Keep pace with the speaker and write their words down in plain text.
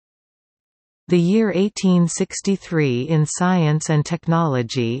The year 1863 in science and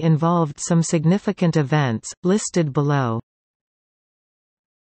technology involved some significant events, listed below.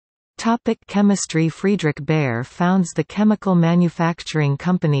 Chemistry. Friedrich Baer founds the chemical manufacturing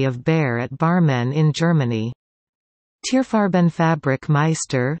company of Baer at Barmen in Germany. Tierfarbenfabrik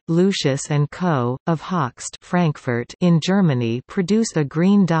Meister, Lucius & Co., of Hochst, Frankfurt in Germany produce a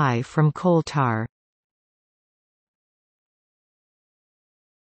green dye from coal tar.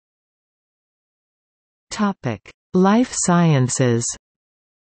 Life sciences.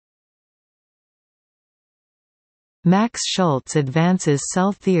 Max Schultz advances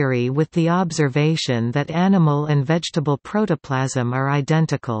cell theory with the observation that animal and vegetable protoplasm are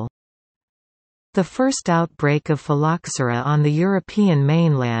identical. The first outbreak of phylloxera on the European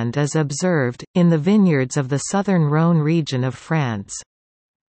mainland is observed, in the vineyards of the southern Rhône region of France.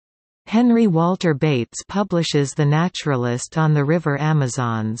 Henry Walter Bates publishes The Naturalist on the River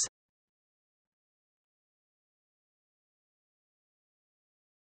Amazons.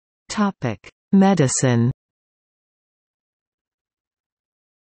 Medicine.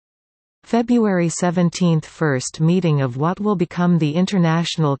 February 17 – First meeting of what will become the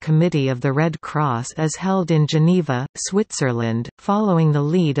International Committee of the Red Cross is held in Geneva, Switzerland, following the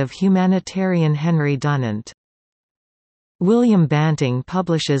lead of humanitarian Henry Dunant. William Banting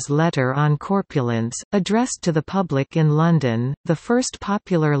publishes Letter on Corpulence, addressed to the public in London, the first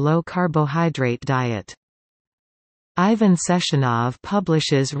popular low-carbohydrate diet. Ivan Sechenov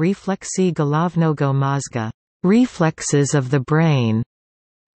publishes Reflexy Головного mozga, reflexes of the brain.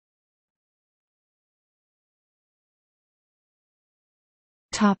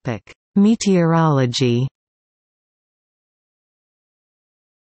 Meteorology.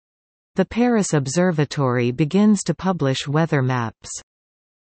 The Paris Observatory begins to publish weather maps.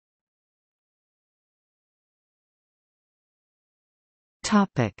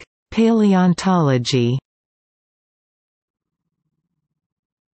 Paleontology.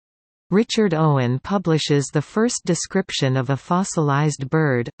 Richard Owen publishes the first description of a fossilized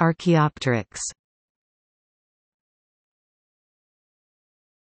bird, Archaeopteryx.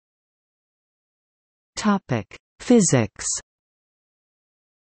 Physics.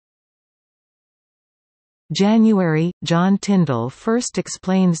 January – John Tyndall first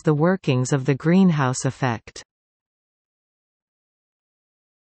explains the workings of the greenhouse effect.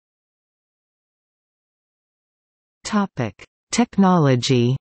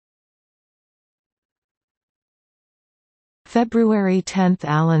 Technology. February 10 –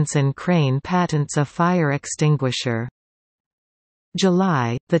 Allenson Crane patents a fire extinguisher.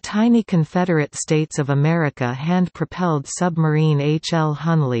 July – The tiny Confederate States of America hand-propelled submarine H. L.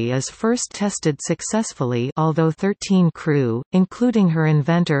 Hunley is first tested successfully, although 13 crew, including her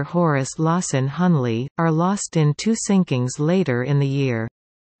inventor Horace Lawson Hunley, are lost in 2 sinkings later in the year.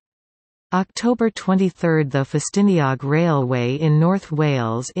 October 23 – The Ffestiniog Railway in North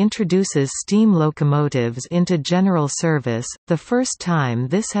Wales introduces steam locomotives into general service, the first time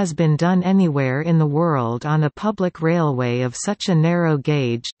this has been done anywhere in the world on a public railway of such a narrow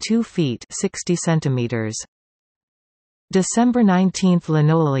gauge, 2 feet 60 centimeters. December 19 –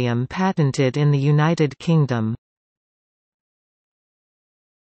 Linoleum patented in the United Kingdom.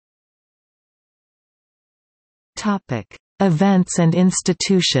 Events and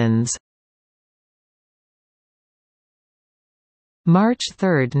institutions. March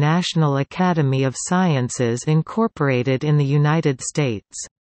 3 – National Academy of Sciences incorporated in the United States.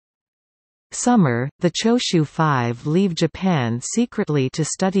 Summer – The Choshu Five leave Japan secretly to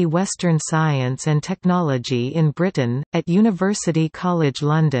study Western science and technology in Britain, at University College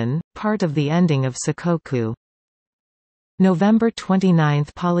London, part of the ending of Sakoku. November 29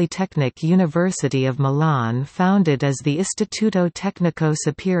 – Polytechnic University of Milan founded as the Istituto Tecnico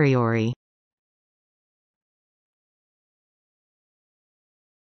Superiore.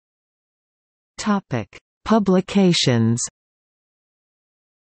 Publications.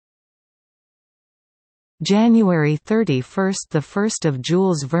 January 31 – The first of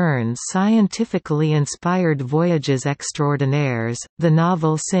Jules Verne's scientifically inspired voyages extraordinaires, the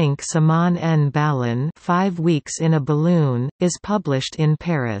novel Cinq Semaines en Ballon 5 weeks in a balloon, is published in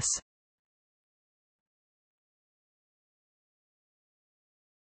Paris.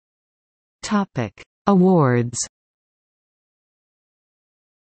 Awards.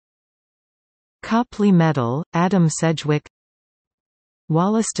 Copley Medal, Adam Sedgwick.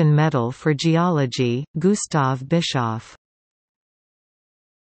 Wollaston Medal for Geology, Gustav Bischoff.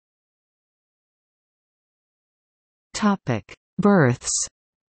 Births.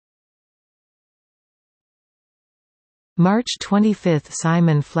 March 25 –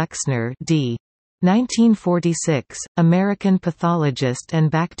 Simon Flexner d. 1946, American pathologist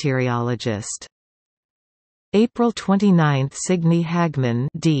and bacteriologist. April 29, Signe Hagman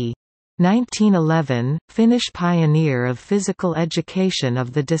d. 1911, Finnish pioneer of physical education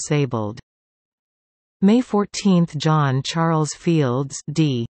of the disabled. May 14, John Charles Fields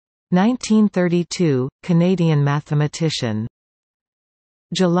d. 1932, Canadian mathematician.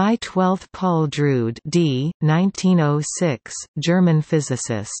 July 12, Paul Drude d. 1906, German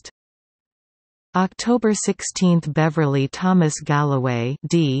physicist. October 16, Beverly Thomas Galloway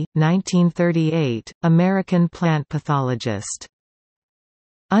d. 1938, American plant pathologist.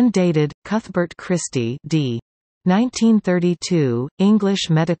 Undated, Cuthbert Christie d. 1932, English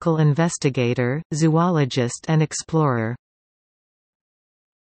medical investigator, zoologist and explorer.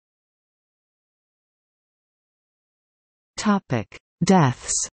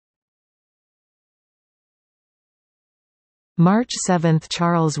 Deaths. March 7,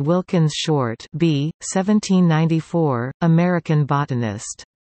 Charles Wilkins Short b. 1794, American botanist.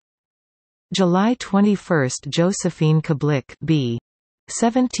 July 21, Josephine Kablik b.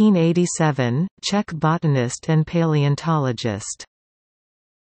 1787, Czech botanist and paleontologist.